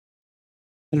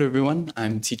Hello everyone,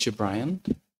 I'm Teacher Brian.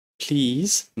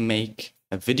 Please make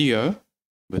a video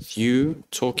with you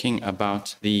talking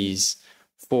about these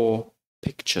 4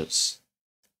 pictures.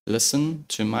 Listen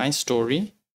to my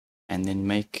story and then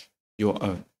make your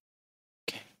own.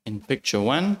 Okay. In picture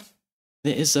 1,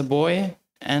 there is a boy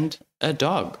and a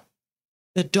dog.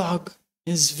 The dog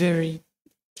is very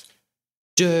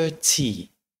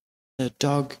dirty. The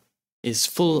dog is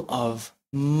full of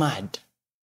mud.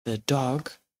 The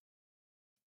dog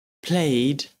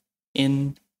played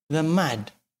in the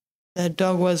mud. The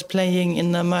dog was playing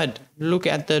in the mud. Look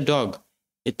at the dog.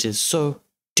 It is so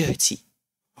dirty.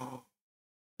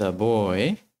 The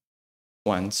boy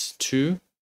wants to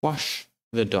wash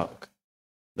the dog.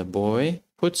 The boy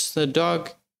puts the dog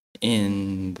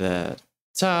in the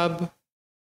tub.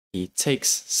 He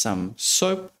takes some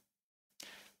soap.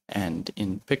 And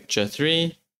in picture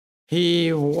 3,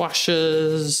 he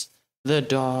washes the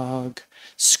dog,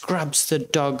 scrubs the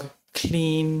dog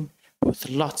clean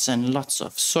with lots and lots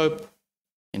of soap.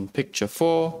 In picture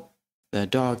 4, the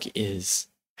dog is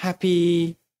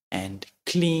happy and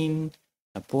clean.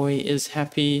 The boy is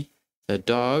happy. The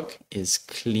dog is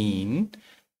clean.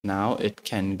 Now it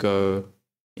can go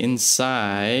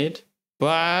inside,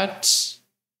 but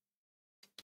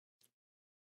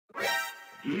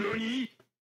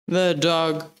the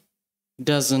dog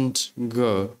doesn't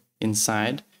go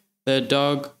inside. The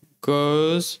dog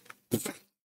goes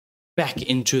back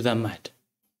into the mud.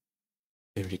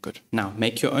 Very good. Now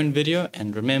make your own video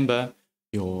and remember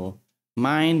your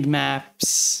mind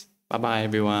maps. Bye-bye,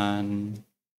 everyone.